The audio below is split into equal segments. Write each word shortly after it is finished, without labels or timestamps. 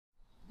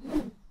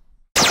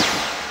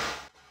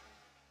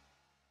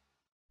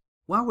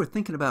While we're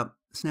thinking about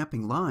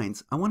snapping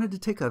lines, I wanted to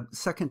take a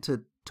second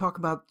to talk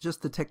about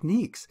just the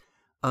techniques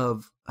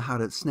of how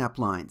to snap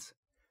lines.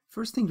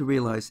 First thing to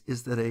realize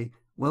is that a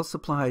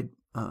well-supplied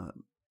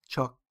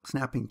chalk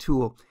snapping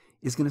tool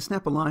is going to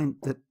snap a line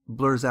that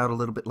blurs out a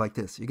little bit like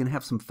this. You're going to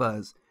have some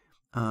fuzz.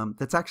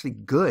 That's actually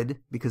good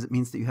because it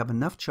means that you have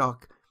enough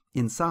chalk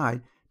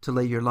inside to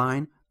lay your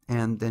line,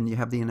 and then you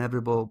have the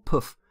inevitable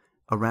poof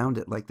around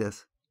it like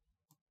this.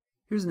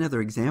 Here's another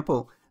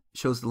example.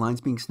 Shows the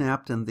lines being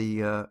snapped and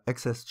the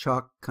excess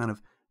chalk kind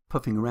of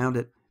puffing around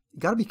it. You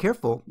got to be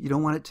careful. You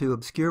don't want it to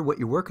obscure what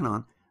you're working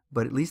on,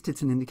 but at least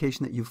it's an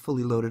indication that you've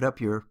fully loaded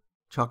up your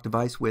chalk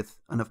device with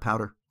enough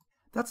powder.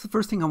 That's the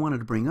first thing I wanted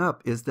to bring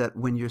up, is that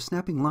when you're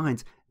snapping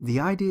lines, the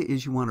idea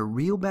is you want to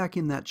reel back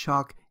in that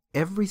chalk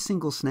every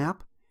single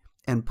snap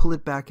and pull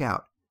it back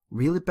out.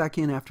 Reel it back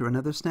in after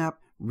another snap,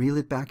 reel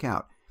it back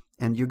out.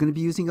 And you're going to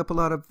be using up a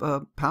lot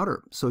of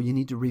powder, so you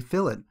need to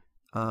refill it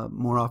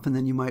more often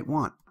than you might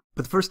want.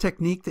 But the first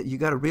technique that you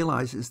got to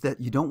realize is that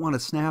you don't want to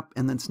snap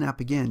and then snap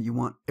again. You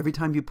want, every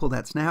time you pull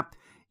that snap,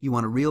 you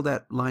want to reel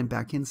that line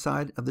back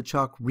inside of the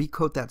chalk,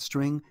 recoat that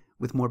string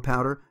with more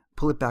powder,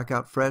 pull it back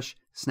out fresh,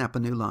 snap a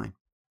new line.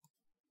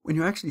 When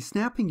you're actually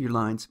snapping your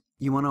lines,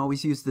 you want to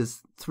always use this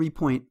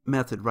three-point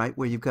method, right?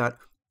 Where you've got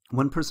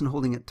one person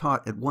holding it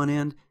taut at one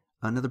end,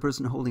 another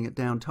person holding it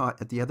down taut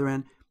at the other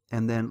end,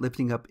 and then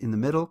lifting up in the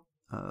middle,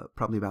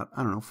 probably about,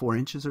 4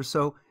 inches or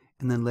so,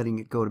 and then letting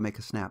it go to make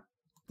a snap.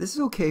 This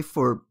is okay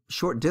for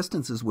short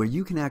distances where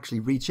you can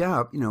actually reach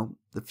out,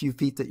 the few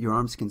feet that your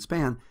arms can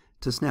span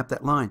to snap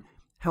that line.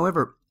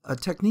 However, a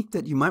technique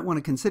that you might want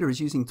to consider is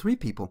using 3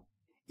 people.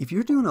 If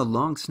you're doing a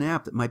long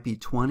snap that might be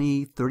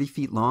 20, 30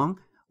 feet long,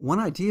 one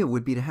idea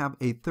would be to have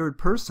a third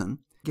person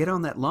get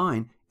on that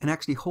line and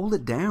actually hold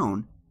it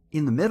down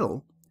in the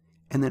middle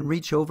and then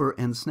reach over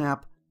and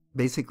snap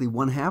basically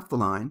one half the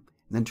line,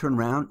 and then turn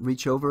around,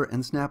 reach over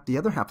and snap the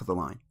other half of the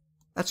line.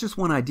 That's just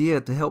one idea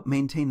to help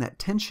maintain that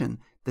tension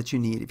that you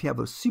need. If you have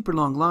a super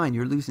long line,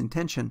 you're losing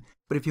tension,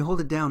 but if you hold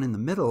it down in the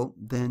middle,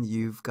 then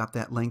you've got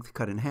that length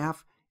cut in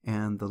half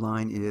and the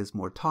line is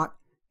more taut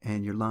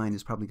and your line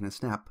is probably going to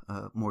snap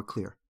more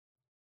clear.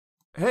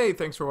 Hey,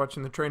 thanks for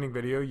watching the training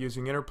video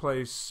using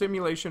Interplay's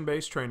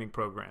simulation-based training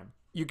program.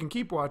 You can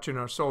keep watching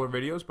our solar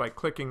videos by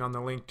clicking on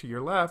the link to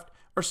your left,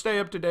 or stay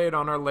up to date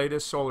on our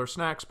latest solar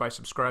snacks by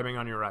subscribing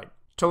on your right.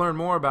 To learn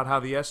more about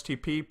how the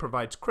STP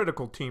provides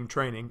critical team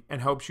training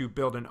and helps you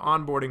build an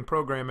onboarding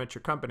program at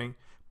your company,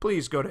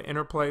 please go to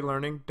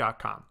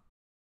interplaylearning.com.